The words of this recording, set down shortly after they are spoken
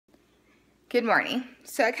Good morning.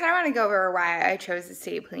 So I kind of want to go over why I chose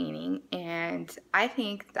estate planning, and I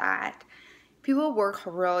think that people work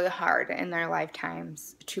really hard in their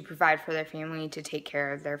lifetimes to provide for their family, to take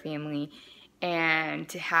care of their family, and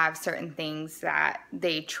to have certain things that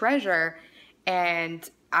they treasure. And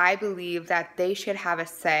I believe that they should have a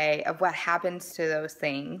say of what happens to those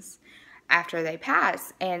things after they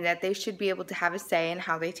pass, and that they should be able to have a say in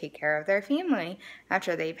how they take care of their family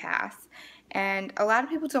after they pass. And a lot of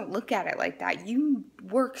people don't look at it like that. You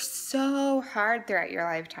work so hard throughout your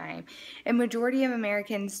lifetime. And majority of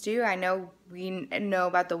Americans do. I know we know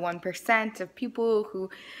about the 1% of people who,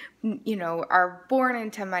 are born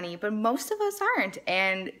into money, but most of us aren't.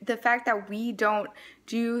 And the fact that we don't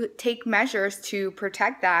take measures to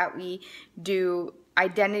protect that, we do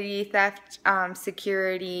identity theft,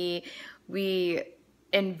 security, we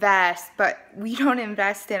invest, but we don't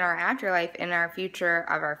invest in our afterlife, in our future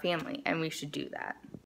of our family, and we should do that.